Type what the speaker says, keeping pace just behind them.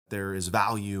there is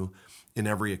value in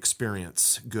every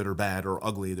experience, good or bad or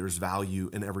ugly. There's value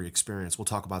in every experience. We'll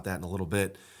talk about that in a little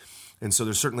bit. And so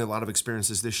there's certainly a lot of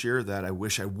experiences this year that I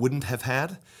wish I wouldn't have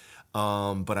had,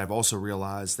 but I've also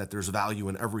realized that there's value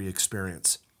in every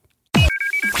experience.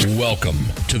 Welcome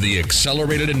to the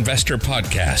Accelerated Investor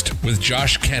Podcast with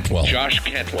Josh Cantwell.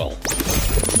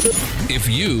 If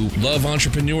you love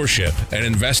entrepreneurship and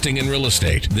investing in real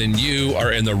estate, then you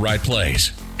are in the right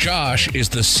place. Josh is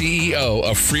the CEO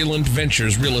of Freeland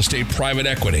Ventures Real Estate Private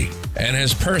Equity and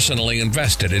has personally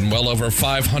invested in well over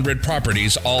 500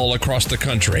 properties all across the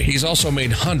country. He's also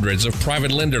made hundreds of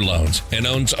private lender loans and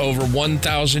owns over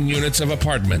 1,000 units of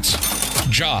apartments.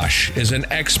 Josh is an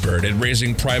expert at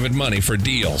raising private money for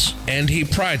deals, and he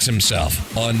prides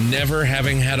himself on never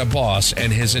having had a boss in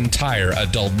his entire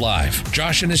adult life.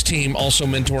 Josh and his team also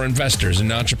mentor investors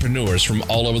and entrepreneurs from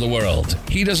all over the world.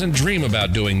 He doesn't dream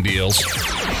about doing deals.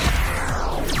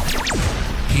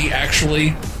 He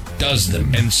actually does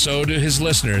them, and so do his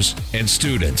listeners and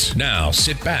students. Now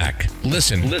sit back,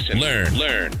 listen,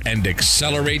 learn, and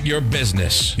accelerate your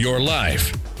business, your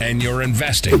life, and your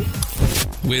investing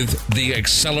with the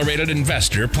Accelerated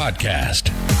Investor Podcast.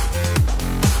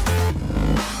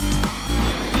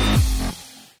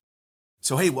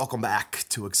 So hey, welcome back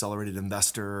to Accelerated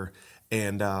Investor,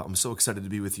 and I'm so excited to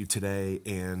be with you today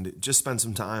and just spend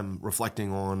some time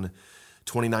reflecting on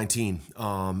 2019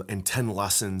 and 10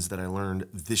 lessons that I learned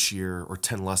this year, or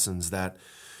 10 lessons that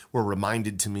were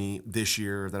reminded to me this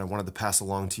year that I wanted to pass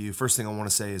along to you. First thing I want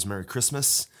to say is Merry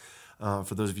Christmas.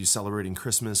 For those of you celebrating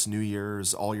Christmas, New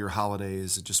Year's, all your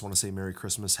holidays, I just want to say Merry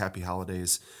Christmas, Happy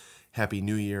Holidays, Happy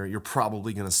New Year. You're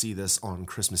probably going to see this on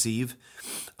Christmas Eve.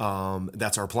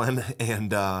 That's our plan.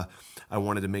 And I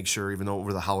wanted to make sure, even though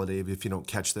over the holiday, if you don't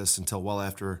catch this until well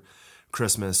after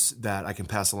Christmas, that I can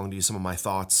pass along to you some of my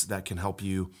thoughts that can help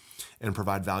you and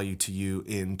provide value to you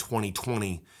in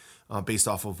 2020 based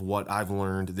off of what I've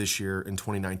learned this year in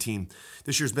 2019.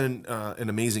 This year's been an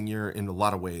amazing year in a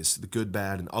lot of ways, the good,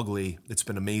 bad, and ugly. It's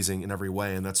been amazing in every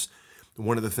way. And that's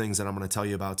one of the things that I'm going to tell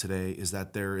you about today, is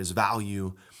that there is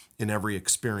value in every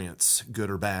experience, good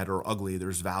or bad or ugly.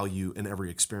 There's value in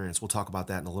every experience. We'll talk about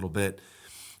that in a little bit.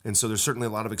 And so there's certainly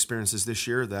a lot of experiences this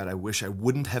year that I wish I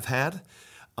wouldn't have had.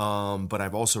 But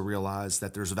I've also realized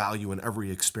that there's value in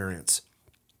every experience.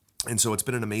 And so it's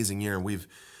been an amazing year. We've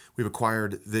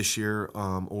acquired this year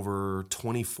over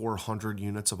 2,400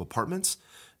 units of apartments.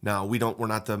 Now, we're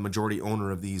not the majority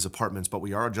owner of these apartments, but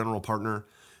we are a general partner.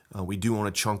 We do own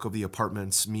a chunk of the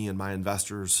apartments. Me and my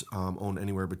investors own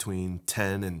anywhere between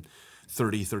 10 and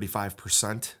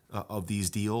 35% of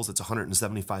these deals. It's a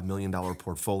 $175 million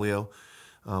portfolio.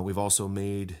 We've also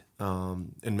made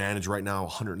and manage right now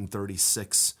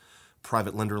 136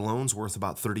 private lender loans worth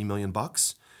about $30 million.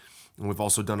 And we've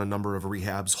also done a number of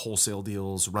rehabs, wholesale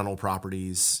deals, rental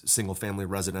properties, single family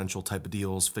residential type of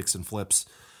deals, fix and flips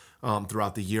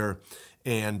throughout the year.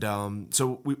 And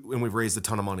so we've raised a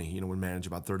ton of money. We manage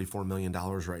about $34 million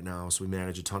right now. So we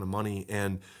manage a ton of money.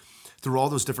 And through all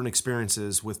those different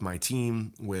experiences with my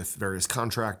team, with various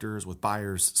contractors, with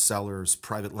buyers, sellers,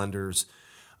 private lenders,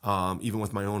 even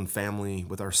with my own family,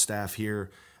 with our staff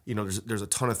here, there's a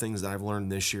ton of things that I've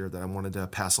learned this year that I wanted to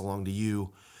pass along to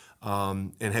you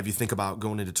and have you think about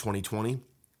going into 2020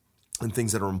 and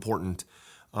things that are important.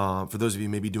 For those of you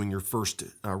maybe doing your first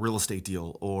real estate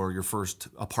deal, or your first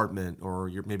apartment, or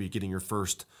you're maybe getting your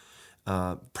first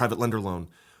private lender loan,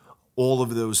 all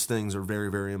of those things are very,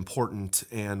 very important,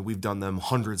 and we've done them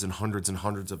hundreds and hundreds and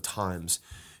hundreds of times.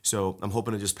 So I'm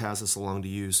hoping to just pass this along to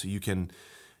you so you can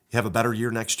have a better year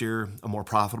next year, a more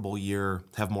profitable year,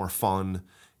 have more fun,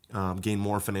 gain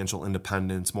more financial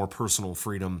independence, more personal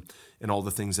freedom, and all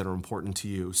the things that are important to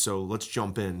you. So let's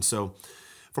jump in. So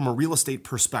from a real estate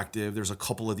perspective, there's a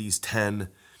couple of these 10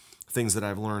 things that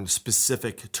I've learned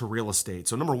specific to real estate.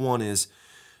 So number one is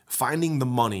finding the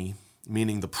money,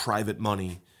 meaning the private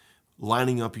money,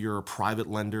 lining up your private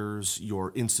lenders,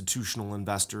 your institutional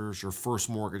investors, your first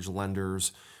mortgage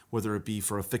lenders, whether it be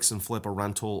for a fix and flip, a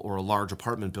rental, or a large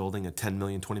apartment building, a $10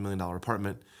 million, $20 million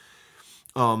apartment,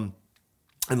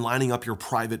 and lining up your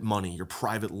private money, your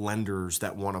private lenders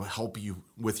that want to help you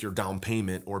with your down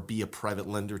payment, or be a private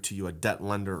lender to you, a debt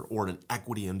lender, or an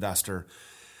equity investor.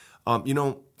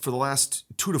 For the last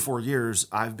 2 to 4 years,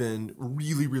 I've been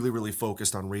really, really, really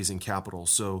focused on raising capital.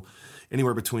 So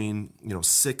anywhere between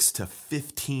 6 to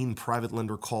 15 private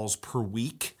lender calls per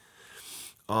week.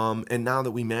 And now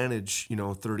that we manage,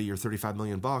 30 or 35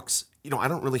 million bucks, I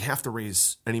don't really have to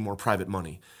raise any more private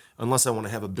money unless I want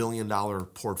to have $1 billion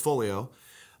portfolio.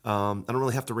 I don't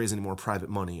really have to raise any more private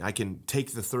money. I can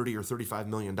take the 30 or $35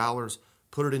 million,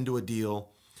 put it into a deal,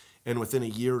 and within a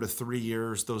year to 3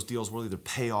 years, those deals will either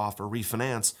pay off or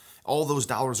refinance. All those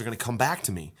dollars are going to come back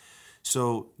to me.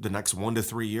 So the next 1 to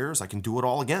 3 years, I can do it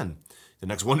all again. The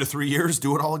next 1 to 3 years,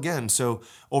 do it all again. So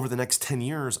over the next 10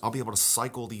 years, I'll be able to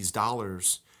cycle these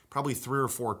dollars probably 3 or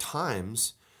 4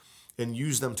 times and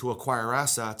use them to acquire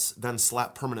assets, then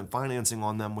slap permanent financing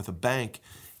on them with a bank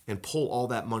and pull all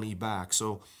that money back.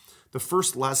 So the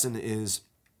first lesson is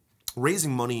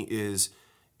raising money is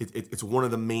it's one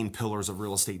of the main pillars of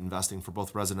real estate investing for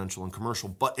both residential and commercial,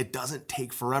 but it doesn't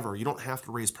take forever. You don't have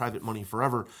to raise private money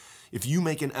forever. If you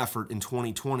make an effort in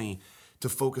 2020 to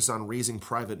focus on raising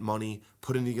private money,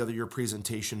 putting together your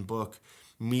presentation book,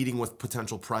 meeting with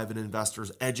potential private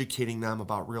investors, educating them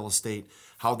about real estate,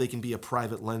 how they can be a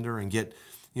private lender and get,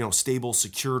 stable,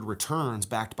 secured returns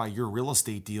backed by your real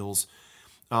estate deals.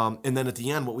 And then at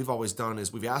the end, what we've always done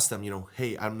is we've asked them,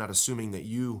 hey, I'm not assuming that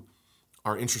you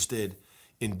are interested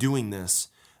in doing this,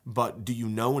 but do you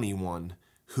know anyone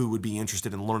who would be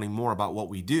interested in learning more about what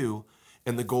we do?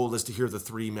 And the goal is to hear the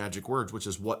 3 magic words, which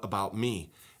is what about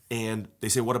me? And they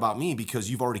say, what about me? Because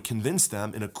you've already convinced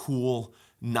them in a cool,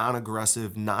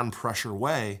 non-aggressive, non-pressure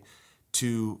way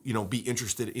to, be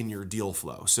interested in your deal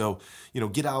flow. So,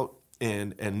 get out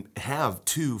and have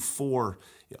 2, 4,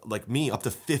 like me, up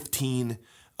to 15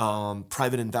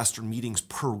 private investor meetings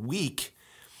per week.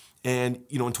 And,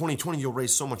 in 2020, you'll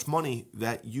raise so much money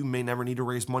that you may never need to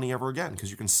raise money ever again because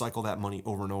you can cycle that money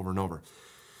over and over and over.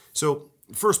 So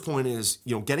first point is,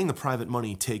 getting the private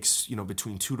money takes,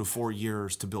 between 2 to 4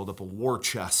 years to build up a war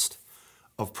chest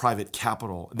of private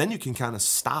capital. And then you can kind of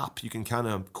stop. You can kind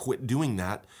of quit doing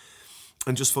that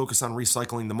and just focus on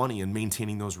recycling the money and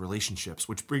maintaining those relationships,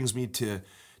 which brings me to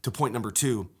point number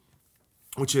 2,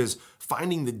 which is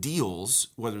finding the deals,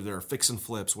 whether they're fix and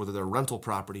flips, whether they're rental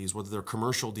properties, whether they're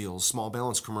commercial deals, small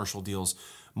balance commercial deals,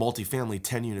 multifamily,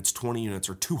 10 units, 20 units,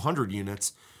 or 200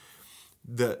 units.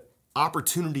 The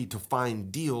opportunity to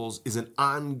find deals is an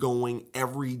ongoing,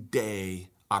 everyday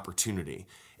opportunity.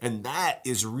 And that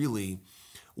is really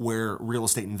where real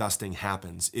estate investing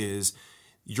happens, is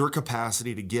your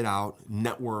capacity to get out,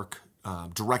 network,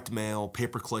 direct mail,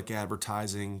 pay-per-click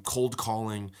advertising, cold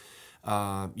calling,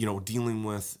 dealing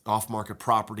with off-market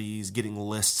properties, getting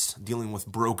lists, dealing with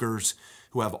brokers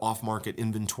who have off-market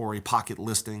inventory, pocket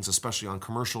listings, especially on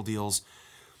commercial deals.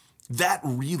 That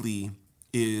really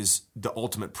is the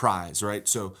ultimate prize, right?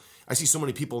 So I see so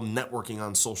many people networking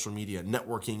on social media,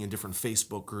 networking in different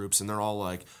Facebook groups, and they're all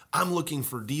like, I'm looking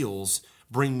for deals,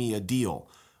 bring me a deal.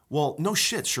 Well, no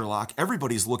shit, Sherlock.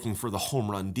 Everybody's looking for the home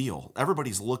run deal.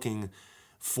 Everybody's looking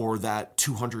for that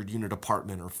 200 unit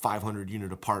apartment or 500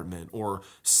 unit apartment or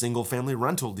single family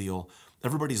rental deal.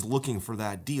 Everybody's looking for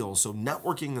that deal. So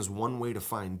networking is one way to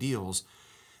find deals,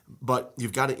 but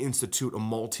you've got to institute a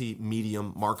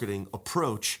multi-medium marketing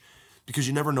approach because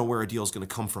you never know where a deal is going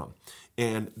to come from.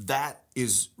 And that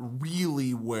is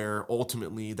really where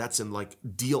ultimately that's in like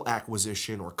deal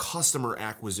acquisition or customer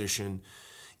acquisition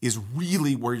is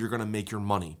really where you're going to make your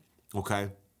money. Okay.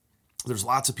 There's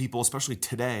lots of people, especially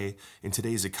today, in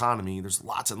today's economy, there's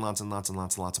lots and lots and lots and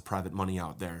lots and lots of private money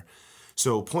out there.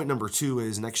 So point number 2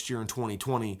 is next year in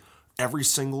 2020, every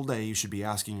single day you should be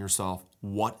asking yourself,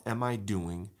 what am I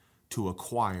doing to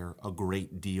acquire a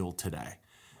great deal today?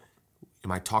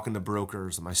 Am I talking to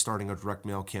brokers? Am I starting a direct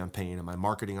mail campaign? Am I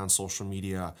marketing on social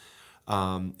media?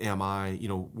 Am I,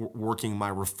 working my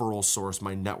referral source,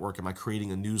 my network? Am I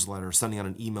creating a newsletter, sending out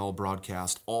an email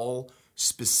broadcast, all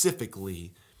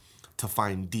specifically to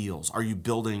find deals? Are you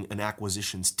building an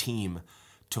acquisitions team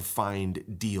to find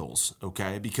deals?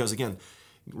 Okay, because again,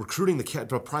 recruiting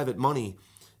the private money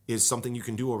is something you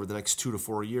can do over the next 2 to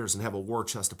 4 years and have a war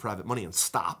chest of private money and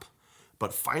stop.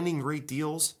 But finding great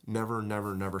deals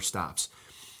never stops.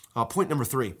 Point number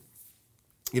 3,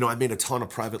 I've made a ton of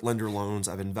private lender loans.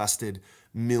 I've invested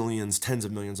millions, tens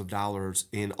of millions of dollars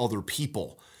in other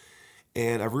people.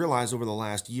 And I've realized over the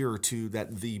last year or 2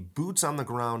 that the boots on the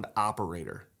ground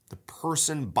operator, the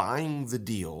person buying the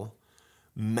deal,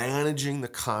 managing the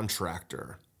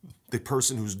contractor, the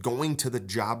person who's going to the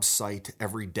job site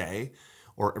every day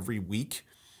or every week,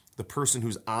 the person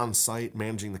who's on site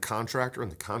managing the contractor and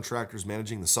the contractors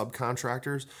managing the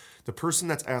subcontractors, the person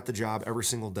that's at the job every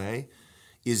single day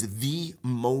is the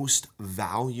most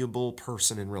valuable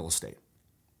person in real estate.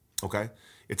 Okay?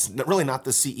 It's really not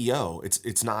the CEO.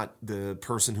 It's not the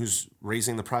person who's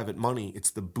raising the private money.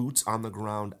 It's the boots on the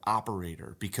ground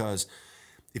operator. Because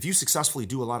if you successfully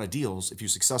do a lot of deals, if you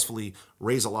successfully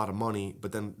raise a lot of money,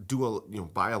 but then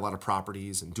buy a lot of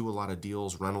properties and do a lot of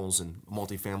deals, rentals and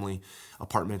multifamily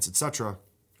apartments, etc.,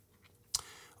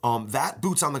 that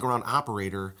boots on the ground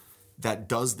operator that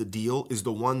does the deal is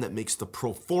the one that makes the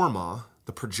pro forma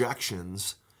the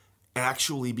projections,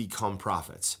 actually become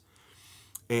profits.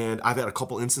 And I've had a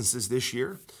couple instances this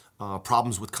year,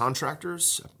 problems with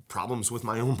contractors, problems with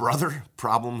my own brother,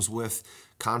 problems with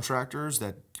contractors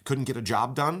that couldn't get a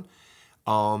job done.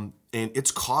 And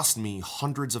it's cost me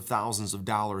hundreds of thousands of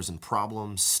dollars in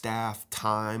problems, staff,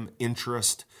 time,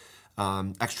 interest,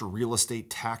 extra real estate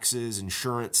taxes,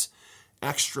 insurance,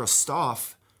 extra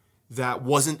stuff that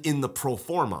wasn't in the pro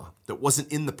forma, that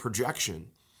wasn't in the projection.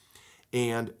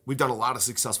 And we've done a lot of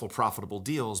successful, profitable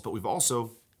deals, but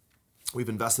we've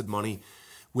invested money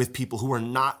with people who are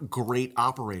not great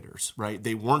operators, right?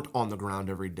 They weren't on the ground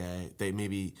every day. They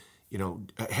maybe,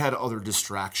 had other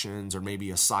distractions or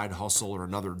maybe a side hustle or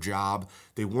another job.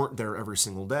 They weren't there every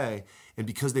single day. And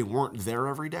because they weren't there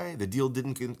every day, the deal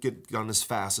didn't get done as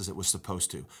fast as it was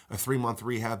supposed to. A 3-month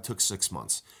rehab took 6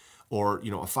 months. Or, a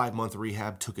 5-month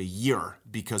rehab took a year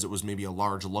because it was maybe a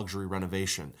large luxury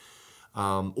renovation.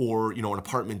 Or an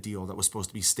apartment deal that was supposed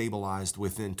to be stabilized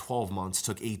within 12 months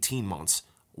took 18 months.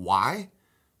 Why?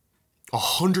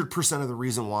 100% of the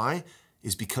reason why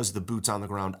is because of the boots on the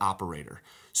ground operator.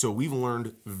 So we've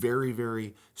learned very,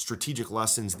 very strategic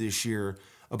lessons this year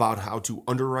about how to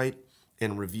underwrite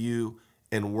and review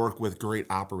and work with great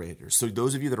operators. So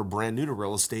those of you that are brand new to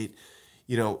real estate,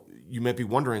 you might be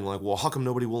wondering like, well, how come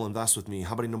nobody will invest with me?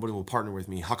 How come nobody will partner with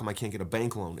me? How come I can't get a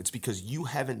bank loan? It's because you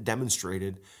haven't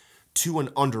demonstrated to an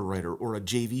underwriter or a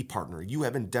JV partner. You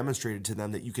haven't demonstrated to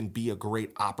them that you can be a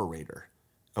great operator,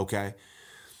 okay?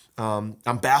 I'm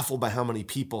baffled by how many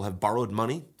people have borrowed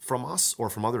money from us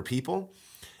or from other people,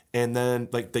 and then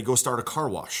they go start a car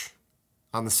wash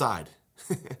on the side,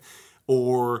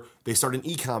 or they start an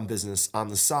e-com business on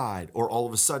the side, or all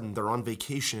of a sudden they're on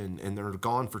vacation and they're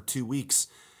gone for 2 weeks.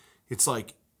 It's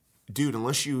like, dude,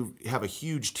 unless you have a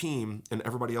huge team and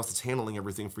everybody else that's handling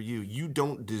everything for you, you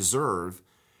don't deserve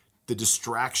the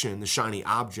distraction, the shiny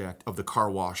object of the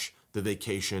car wash, the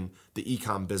vacation, the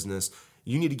e-com business.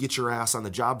 You need to get your ass on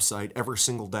the job site every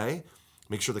single day.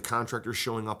 Make sure the contractor's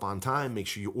showing up on time. Make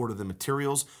sure you order the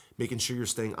materials, making sure you're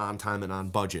staying on time and on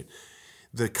budget.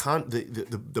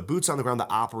 The boots on the ground, the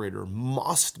operator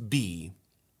must be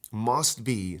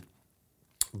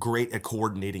great at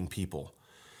coordinating people.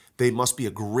 They must be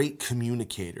a great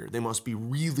communicator. They must be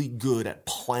really good at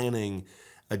planning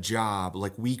a job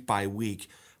like week by week.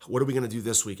 What are we going to do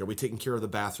this week? Are we taking care of the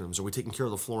bathrooms? Are we taking care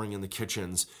of the flooring in the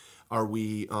kitchens? Are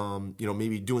we,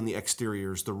 maybe doing the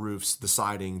exteriors, the roofs, the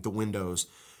siding, the windows?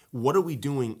 What are we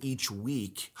doing each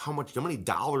week? How many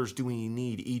dollars do we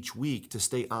need each week to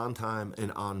stay on time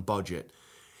and on budget?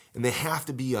 And they have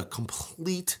to be a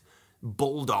complete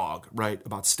bulldog, right,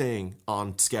 about staying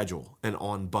on schedule and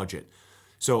on budget.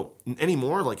 So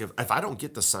anymore, like if I don't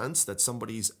get the sense that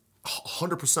somebody's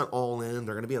 100% all in,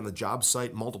 they're going to be on the job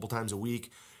site multiple times a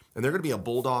week, and they're going to be a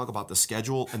bulldog about the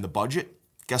schedule and the budget,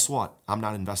 guess what? I'm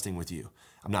not investing with you.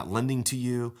 I'm not lending to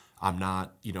you. I'm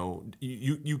not,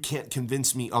 you can't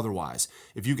convince me otherwise.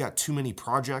 If you got too many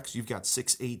projects, you've got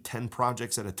 6, 8, 10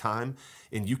 projects at a time,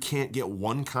 and you can't get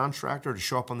one contractor to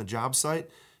show up on the job site,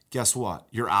 guess what?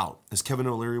 You're out. As Kevin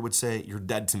O'Leary would say, you're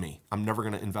dead to me. I'm never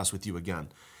going to invest with you again.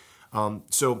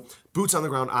 So boots on the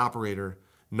ground operator,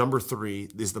 number 3,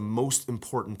 is the most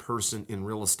important person in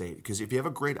real estate, because if you have a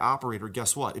great operator,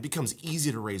 guess what? It becomes easy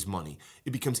to raise money.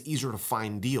 It becomes easier to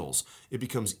find deals. It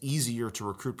becomes easier to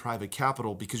recruit private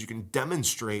capital because you can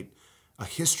demonstrate a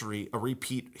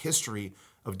repeat history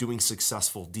of doing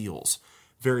successful deals.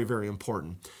 Very, very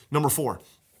important. Number 4,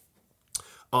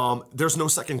 there's no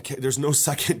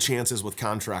second chances with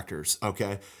contractors,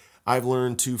 okay? I've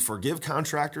learned to forgive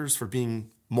contractors for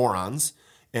being morons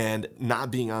and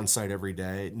not being on site every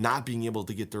day, not being able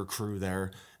to get their crew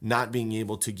there, not being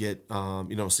able to get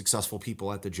successful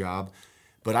people at the job.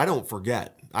 But I don't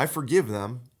forget. I forgive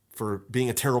them for being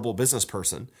a terrible business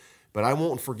person, but I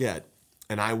won't forget,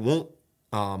 and I won't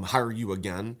hire you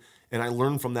again. And I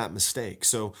learned from that mistake.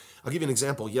 So I'll give you an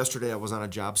example. Yesterday I was on a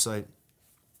job site,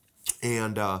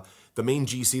 and the main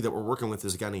GC that we're working with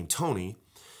is a guy named Tony.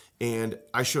 And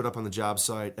I showed up on the job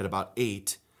site at about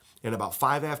 8, and about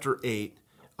 5 after 8,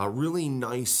 a really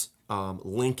nice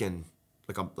Lincoln,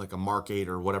 like a Mark 8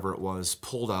 or whatever it was,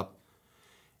 pulled up.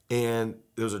 And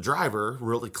there was a driver,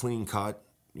 really clean cut.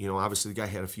 Obviously the guy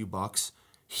had a few bucks.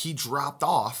 He dropped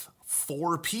off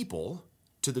 4 people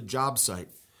to the job site.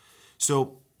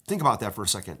 So think about that for a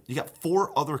second. You got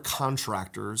 4 other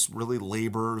contractors, really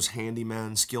laborers,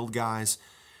 handymen, skilled guys.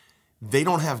 They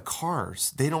don't have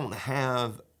cars. They don't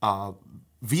have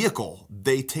vehicle.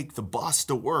 They take the bus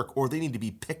to work, or they need to be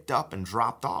picked up and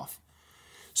dropped off.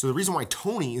 So the reason why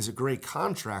Tony is a great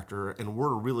contractor and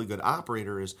we're a really good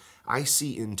operator is I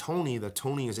see in Tony that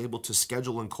Tony is able to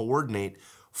schedule and coordinate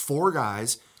 4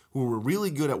 guys who are really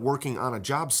good at working on a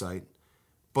job site,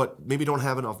 but maybe don't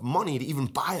have enough money to even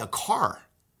buy a car.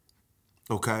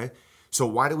 Okay? So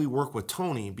why do we work with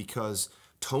Tony? Because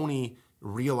Tony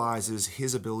realizes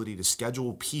his ability to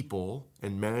schedule people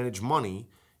and manage money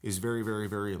is very, very,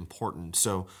 very important.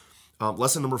 So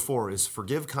lesson number 4 is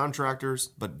forgive contractors,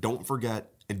 but don't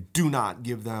forget and do not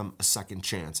give them a second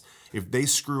chance. If they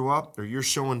screw up or you're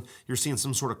seeing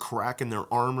some sort of crack in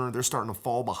their armor, they're starting to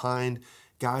fall behind,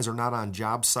 guys are not on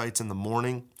job sites in the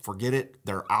morning, forget it,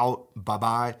 they're out,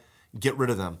 bye-bye, get rid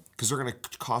of them because they're going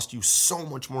to cost you so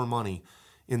much more money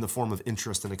in the form of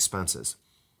interest and expenses.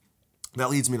 That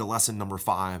leads me to lesson number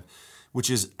 5, which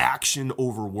is action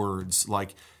over words.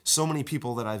 Like so many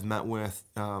people that I've met with,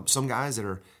 some guys that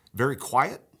are very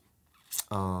quiet,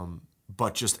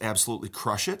 but just absolutely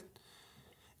crush it.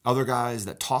 Other guys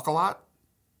that talk a lot,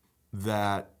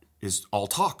 that is all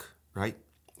talk, right?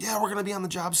 Yeah, we're going to be on the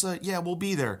job site. Yeah, we'll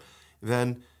be there.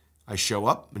 Then I show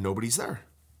up and nobody's there,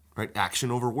 right?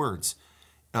 Action over words.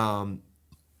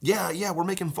 Yeah, we're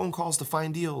making phone calls to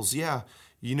find deals. Yeah,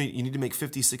 you need to make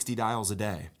 50, 60 dials a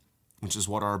day, which is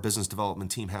what our business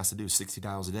development team has to do, 60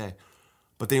 dials a day.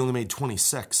 But they only made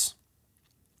 26.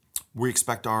 We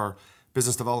expect our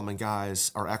business development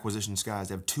guys, our acquisitions guys,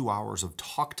 to have 2 hours of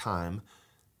talk time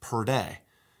per day.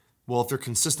 Well, if they're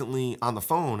consistently on the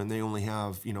phone and they only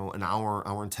have, an hour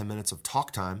and 10 minutes of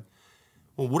talk time,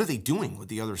 well, what are they doing with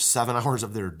the other 7 hours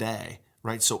of their day,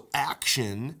 right? So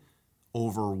action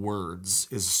over words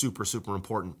is super, super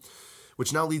important,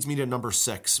 which now leads me to number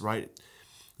 6, right?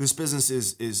 This business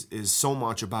is so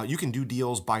much about, you can do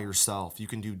deals by yourself. You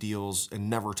can do deals and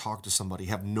never talk to somebody,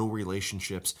 have no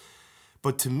relationships.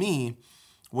 But to me,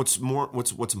 what's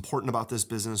important about this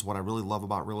business, what I really love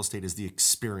about real estate is the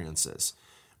experiences,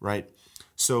 right?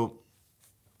 So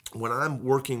when I'm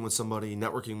working with somebody,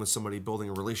 networking with somebody, building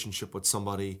a relationship with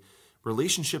somebody,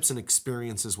 relationships and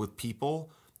experiences with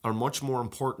people are much more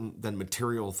important than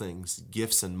material things,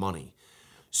 gifts and money.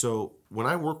 So when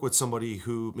I work with somebody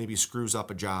who maybe screws up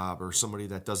a job or somebody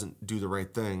that doesn't do the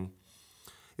right thing,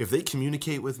 if they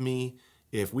communicate with me,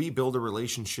 if we build a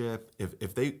relationship,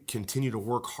 if they continue to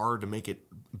work hard to make it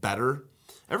better,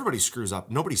 everybody screws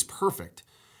up. Nobody's perfect.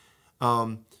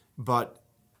 But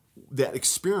that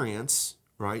experience,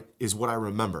 right, is what I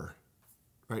remember,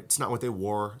 right? It's not what they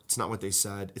wore. It's not what they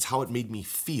said. It's how it made me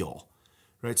feel,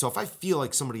 right? So if I feel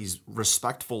like somebody's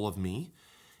respectful of me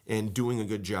and doing a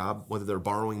good job, whether they're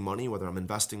borrowing money, whether I'm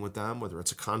investing with them, whether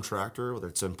it's a contractor, whether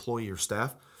it's an employee or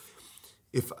staff,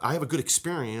 if I have a good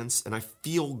experience and I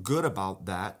feel good about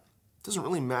that, it doesn't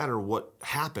really matter what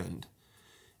happened.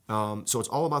 So it's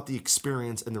all about the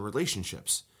experience and the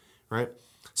relationships, right?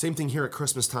 Same thing here at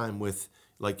Christmas time with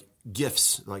like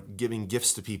gifts, like giving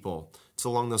gifts to people. It's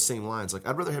along those same lines. Like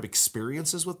I'd rather have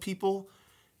experiences with people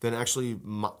than actually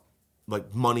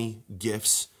like money,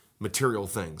 gifts, material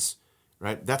things,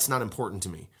 right? That's not important to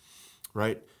me,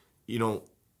 right?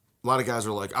 A lot of guys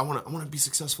are like, I want to be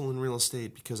successful in real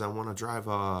estate because I want to drive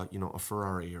a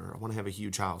Ferrari or I want to have a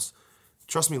huge house.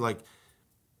 Trust me, like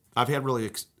I've had really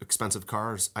expensive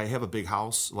cars. I have a big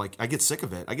house. Like I get sick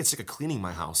of it. I get sick of cleaning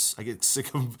my house. I get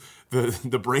sick of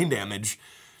the brain damage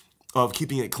of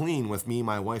keeping it clean with me,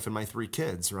 my wife, and my 3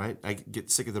 kids, right? I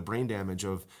get sick of the brain damage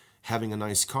of having a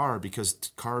nice car because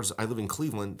cars, I live in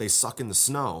Cleveland, they suck in the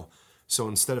snow. So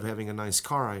instead of having a nice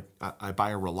car, I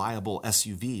buy a reliable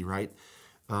SUV, right?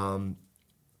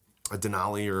 A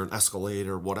Denali or an Escalade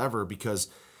or whatever, because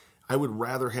I would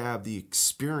rather have the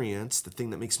experience, the thing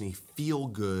that makes me feel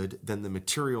good, than the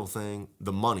material thing,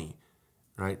 the money,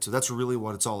 right? So that's really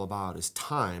what it's all about, is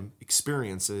time,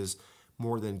 experiences,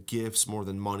 more than gifts, more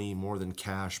than money, more than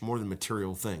cash, more than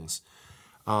material things.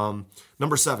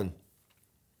 Number 7,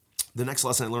 the next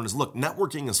lesson I learned is, look,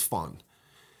 networking is fun.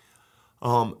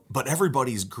 But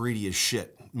everybody's greedy as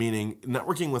shit, meaning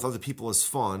networking with other people is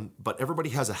fun, but everybody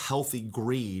has a healthy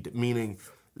greed, meaning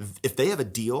if they have a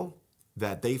deal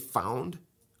that they found,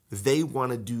 they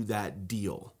want to do that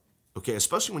deal, okay?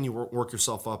 Especially when you work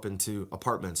yourself up into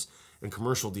apartments and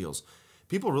commercial deals.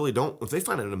 People really don't, if they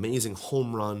find an amazing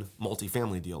home run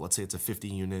multifamily deal, let's say it's a 50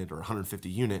 unit or 150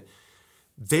 unit,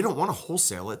 they don't want to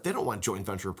wholesale it. They don't want joint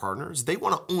venture partners. They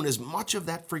want to own as much of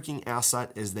that freaking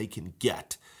asset as they can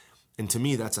get. And to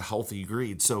me, that's a healthy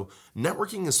greed. So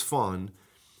networking is fun,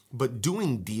 but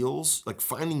doing deals, like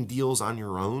finding deals on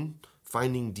your own,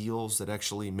 finding deals that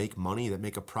actually make money, that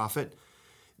make a profit,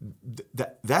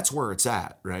 that's where it's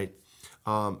at, right?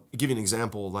 I'll give you an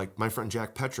example. Like my friend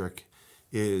Jack Petrick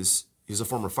he's a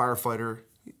former firefighter.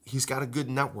 He's got a good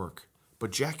network.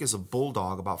 But Jack is a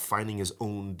bulldog about finding his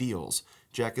own deals.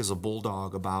 Jack is a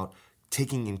bulldog about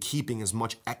taking and keeping as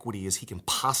much equity as he can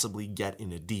possibly get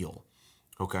in a deal.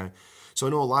 Okay? So I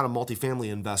know a lot of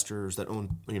multifamily investors that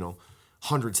own,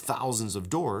 hundreds, thousands of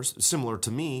doors, similar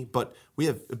to me, but we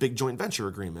have a big joint venture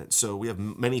agreement. So we have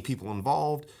many people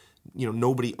involved.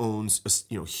 Nobody owns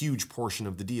a huge portion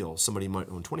of the deal. Somebody might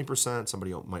own 20%,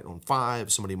 somebody might own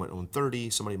 5%, somebody might own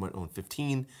 30%, somebody might own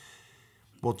 15%.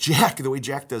 Well, Jack, the way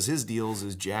Jack does his deals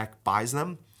is Jack buys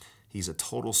them. He's a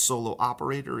total solo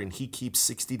operator, and he keeps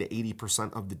 60 to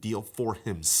 80% of the deal for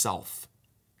himself,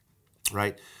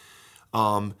 right?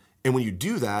 And when you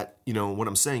do that, what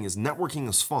I'm saying is networking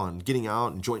is fun. Getting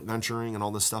out and joint venturing and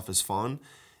all this stuff is fun.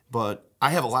 But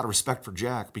I have a lot of respect for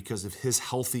Jack because of his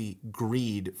healthy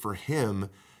greed for him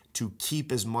to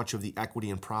keep as much of the equity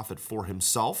and profit for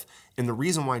himself. And the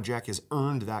reason why Jack has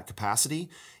earned that capacity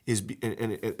is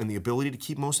and the ability to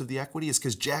keep most of the equity is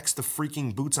because Jack's the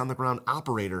freaking boots on the ground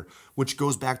operator, which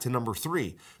goes back to number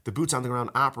 3. The boots on the ground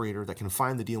operator that can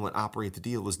find the deal and operate the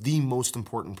deal is the most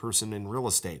important person in real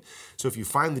estate. So if you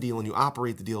find the deal and you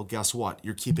operate the deal, guess what?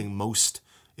 You're keeping most,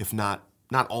 if not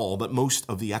all, but most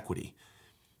of the equity.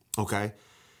 Okay?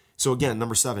 So again,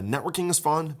 number 7, networking is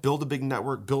fun. Build a big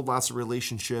network, build lots of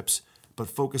relationships, but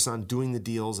focus on doing the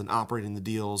deals and operating the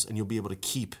deals, and you'll be able to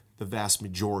keep the vast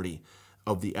majority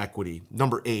of the equity.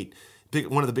 Number 8,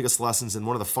 one of the biggest lessons and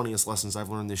one of the funniest lessons I've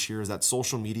learned this year is that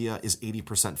social media is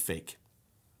 80% fake.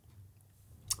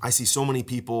 I see so many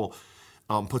people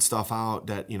put stuff out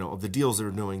that, of the deals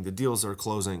they're doing, the deals they're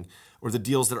closing, or the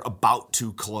deals that are about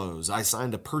to close. I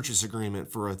signed a purchase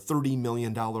agreement for a $30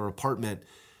 million apartment,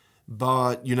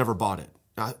 but you never bought it.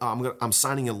 I'm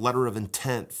signing a letter of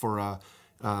intent for a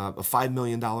 $5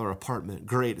 million apartment.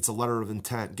 Great, it's a letter of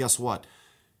intent. Guess what?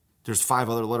 There's 5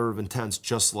 other letter of intents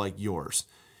just like yours,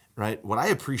 right? What I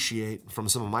appreciate from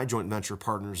some of my joint venture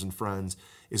partners and friends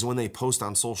is when they post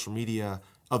on social media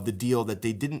of the deal that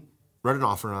they didn't write an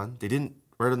offer on, they didn't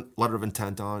write a letter of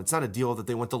intent on. It's not a deal that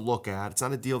they went to look at. It's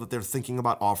not a deal that they're thinking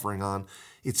about offering on.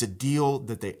 It's a deal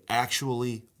that they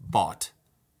actually bought.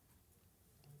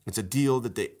 It's a deal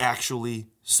that they actually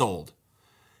sold.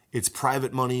 It's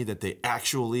private money that they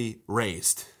actually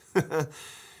raised,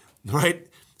 right?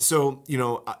 So,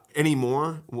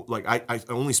 anymore, like I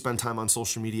only spend time on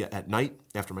social media at night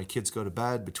after my kids go to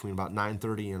bed between about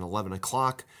 9:30 and 11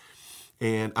 o'clock.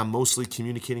 And I'm mostly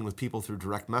communicating with people through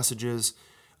direct messages.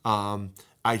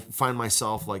 I find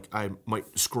myself like I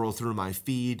might scroll through my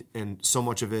feed, and so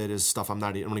much of it is stuff I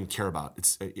don't even care about.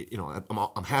 It's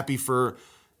I'm happy for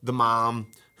the mom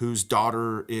whose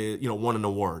daughter won an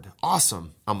award.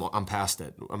 Awesome. I'm past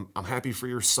it. I'm happy for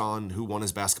your son who won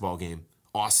his basketball game.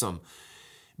 Awesome.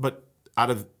 But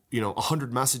out of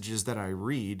 100 messages that I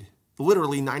read,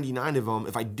 literally 99 of them,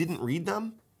 if I didn't read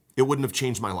them, it wouldn't have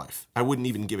changed my life. I wouldn't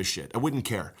even give a shit. I wouldn't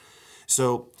care.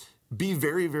 So be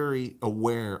very, very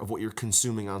aware of what you're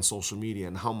consuming on social media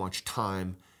and how much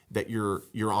time that you're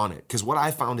on it. Because what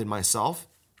I found in myself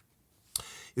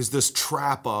is this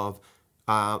trap of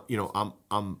I'm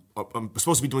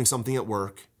supposed to be doing something at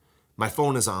work. My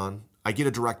phone is on. I get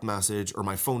a direct message or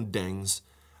my phone dings.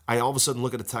 I all of a sudden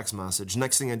look at a text message.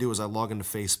 Next thing I do is I log into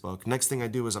Facebook. Next thing I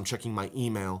do is I'm checking my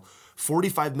email.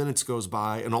 45 minutes goes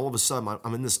by, and all of a sudden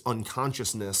I'm in this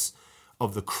unconsciousness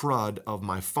of the crud of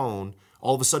my phone.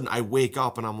 All of a sudden I wake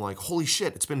up and I'm like, holy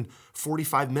shit, it's been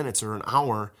 45 minutes or an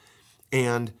hour,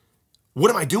 and what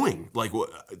am I doing? Like,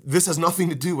 this has nothing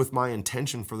to do with my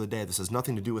intention for the day. This has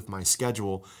nothing to do with my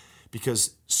schedule,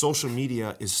 because social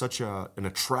media is such an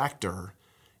attractor.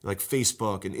 Like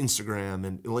Facebook and Instagram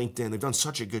and LinkedIn, they've done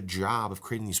such a good job of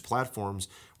creating these platforms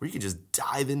where you can just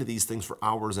dive into these things for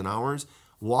hours and hours,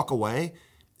 walk away,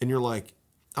 and you're like,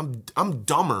 I'm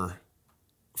dumber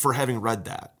for having read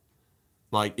that.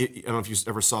 Like, I don't know if you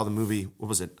ever saw the movie, what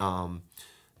was it?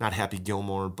 Not Happy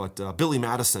Gilmore, but Billy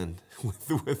Madison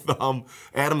with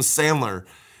Adam Sandler,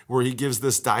 where he gives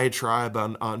this diatribe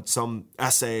on some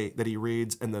essay that he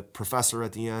reads, and the professor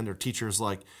at the end or teacher's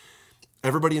like,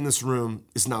 everybody in this room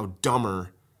is now dumber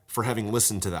for having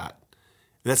listened to that.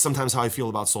 That's sometimes how I feel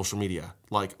about social media.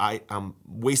 Like I'm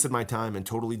wasted my time and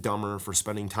totally dumber for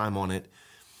spending time on it.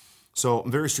 So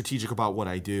I'm very strategic about what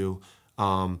I do.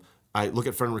 I look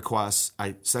at friend requests.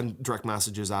 I send direct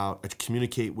messages out. I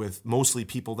communicate with mostly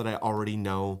people that I already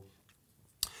know.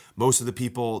 Most of the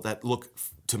people that look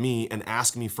to me and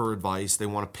ask me for advice, they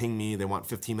want to ping me. They want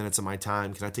 15 minutes of my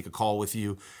time. Can I take a call with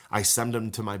you? I send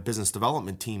them to my business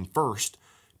development team first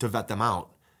to vet them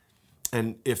out.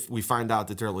 And if we find out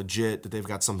that they're legit, that they've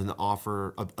got something to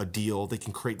offer, a deal, they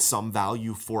can create some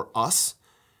value for us,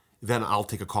 then I'll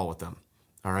take a call with them.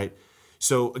 All right.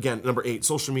 So again, number 8,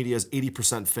 social media is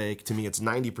 80% fake. To me, it's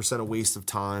 90% a waste of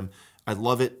time. I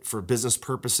love it for business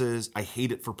purposes. I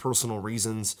hate it for personal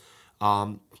reasons.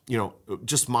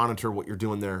 Just monitor what you're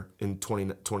doing there in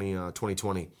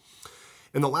 2020.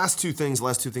 And the last two things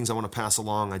I want to pass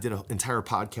along, I did an entire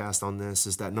podcast on this,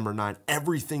 is that number 9,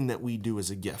 everything that we do is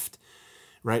a gift,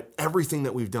 right? Everything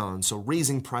that we've done. So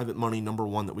raising private money, number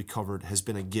 1 that we covered, has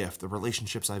been a gift. The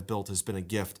relationships I've built has been a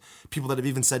gift. People that have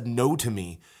even said no to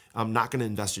me, I'm not going to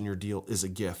invest in your deal, is a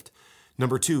gift.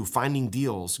 Number 2, finding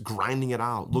deals, grinding it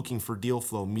out, looking for deal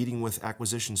flow, meeting with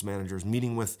acquisitions managers,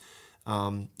 meeting with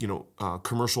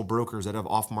commercial brokers that have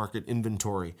off-market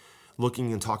inventory,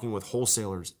 looking and talking with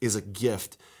wholesalers is a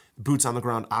gift. Boots on the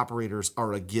ground operators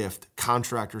are a gift.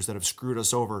 Contractors that have screwed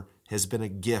us over has been a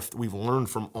gift. We've learned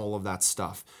from all of that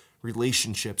stuff.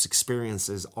 Relationships,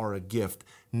 experiences are a gift.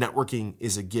 Networking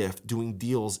is a gift. Doing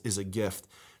deals is a gift.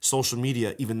 Social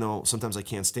media, even though sometimes I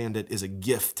can't stand it, is a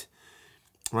gift,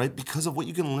 right? Because of what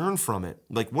you can learn from it.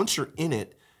 Like once you're in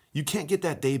it, you can't get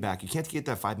that day back. You can't get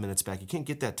that 5 minutes back. You can't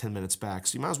get that 10 minutes back.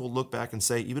 So you might as well look back and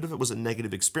say, even if it was a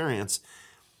negative experience,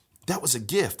 that was a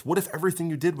gift. What if everything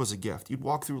you did was a gift? You'd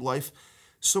walk through life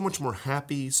so much more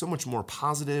happy, so much more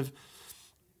positive.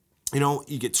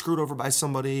 You get screwed over by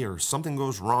somebody, or something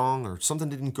goes wrong, or something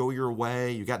didn't go your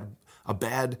way. You got a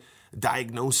bad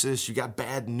diagnosis. You got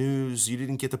bad news. You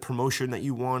didn't get the promotion that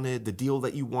you wanted. The deal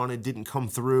that you wanted didn't come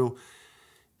through.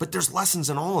 But there's lessons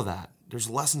in all of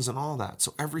that.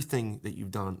 So everything that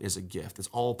you've done is a gift. It's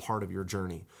all part of your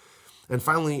journey. And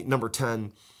finally, number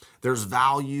 10, there's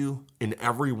value in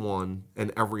everyone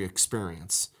and every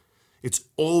experience. It's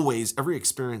always, every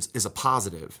experience is a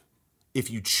positive if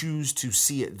you choose to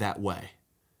see it that way.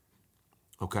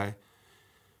 Okay?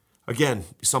 Again,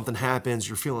 something happens,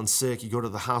 you're feeling sick, you go to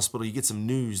the hospital, you get some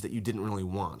news that you didn't really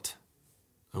want.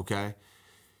 Okay?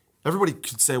 Everybody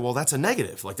could say, well, that's a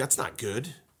negative. Like, that's not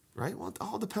good, right? Well, it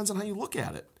all depends on how you look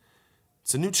at it.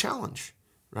 It's a new challenge,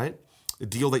 right? A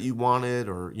deal that you wanted,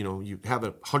 or, you have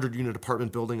a 100-unit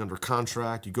apartment building under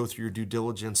contract, you go through your due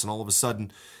diligence, and all of a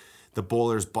sudden the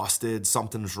boiler's busted,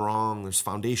 something's wrong, there's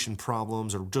foundation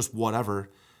problems, or just whatever.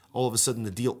 All of a sudden the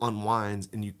deal unwinds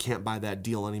and you can't buy that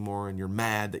deal anymore, and you're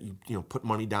mad that you put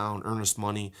money down, earnest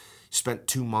money, you spent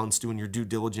 2 months doing your due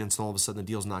diligence, and all of a sudden the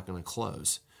deal's not going to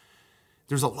close.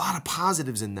 There's a lot of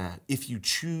positives in that if you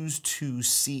choose to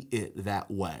see it that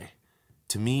way.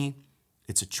 To me,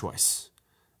 it's a choice.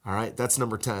 All right, that's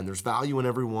number 10. There's value in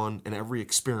everyone and every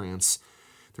experience.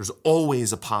 There's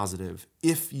always a positive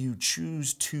if you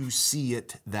choose to see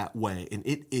it that way, and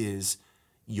it is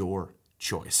your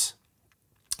choice.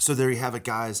 So there you have it,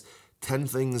 guys. 10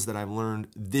 things that I've learned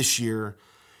this year.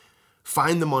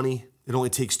 Find the money. It only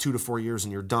takes 2 to 4 years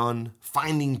and you're done.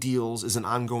 Finding deals is an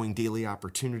ongoing daily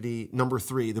opportunity. Number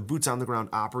 3, the boots on the ground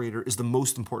operator is the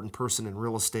most important person in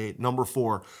real estate. Number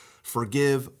 4,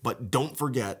 forgive, but don't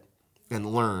forget and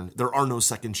learn. There are no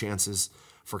second chances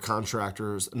for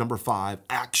contractors. Number 5,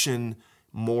 action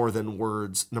more than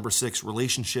words. Number 6,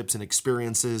 relationships and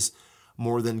experiences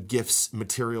more than gifts,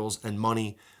 materials, and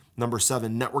money. Number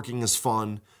 7, networking is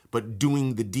fun, but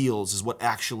doing the deals is what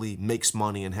actually makes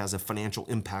money and has a financial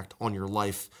impact on your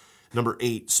life. Number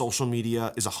 8, social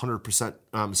media is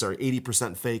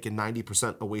 80% fake and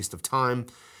 90% a waste of time.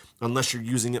 Unless you're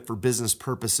using it for business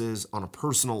purposes on a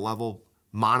personal level,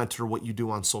 monitor what you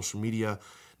do on social media.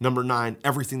 Number 9,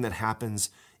 everything that happens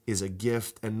is a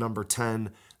gift. And number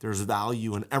 10, there's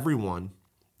value in everyone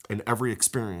and every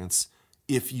experience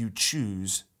if you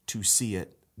choose to see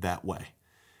it that way.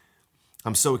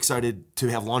 I'm so excited to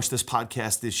have launched this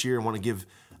podcast this year. I want to give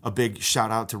a big shout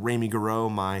out to Rami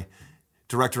Garreau, my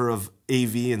director of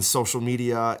AV and social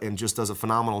media, and just does a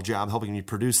phenomenal job helping me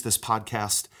produce this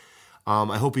podcast.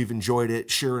 I hope you've enjoyed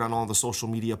it. Share it on all the social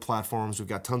media platforms. We've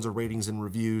got tons of ratings and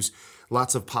reviews,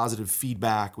 lots of positive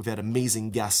feedback. We've had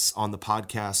amazing guests on the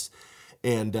podcast,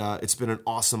 and it's been an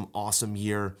awesome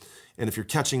year. And if you're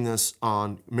catching this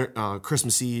on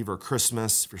Christmas Eve or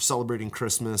Christmas, if you're celebrating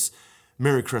Christmas,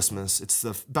 Merry Christmas. It's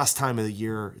the best time of the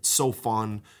year. It's so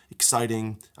fun,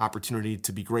 exciting opportunity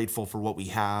to be grateful for what we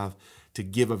have, to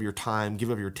give of your time, give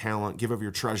of your talent, give of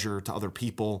your treasure to other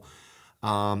people.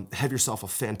 Have yourself a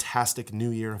fantastic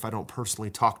new year if I don't personally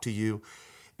talk to you,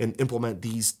 and implement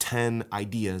these 10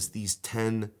 ideas, these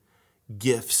 10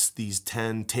 gifts, these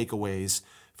 10 takeaways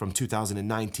from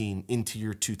 2019 into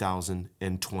your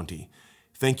 2020.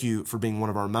 Thank you for being one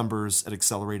of our members at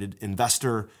Accelerated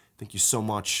Investor. Thank you so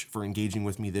much for engaging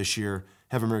with me this year.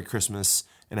 Have a Merry Christmas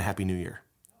and a Happy New Year.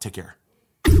 Take care.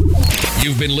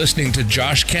 You've been listening to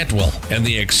Josh Cantwell and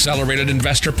the Accelerated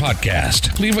Investor Podcast.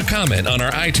 leave a comment on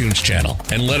our iTunes channel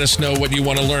and let us know what you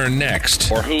want to learn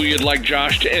next or who you'd like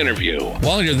Josh to interview.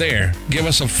 While you're there, give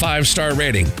us a 5-star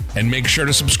rating and make sure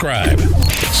to subscribe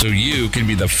so you can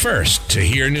be the first to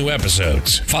hear new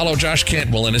episodes. Follow Josh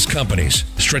Cantwell and his companies,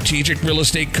 Strategic Real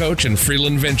Estate Coach and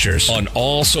Freeland Ventures, on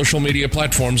all social media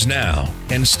platforms now,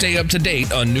 and stay up to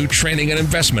date on new training and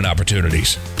investment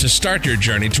opportunities. To start your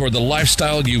journey toward the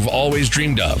lifestyle you've always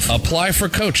dreamed of, apply for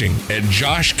coaching at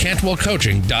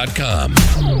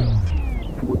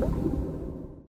joshcantwellcoaching.com.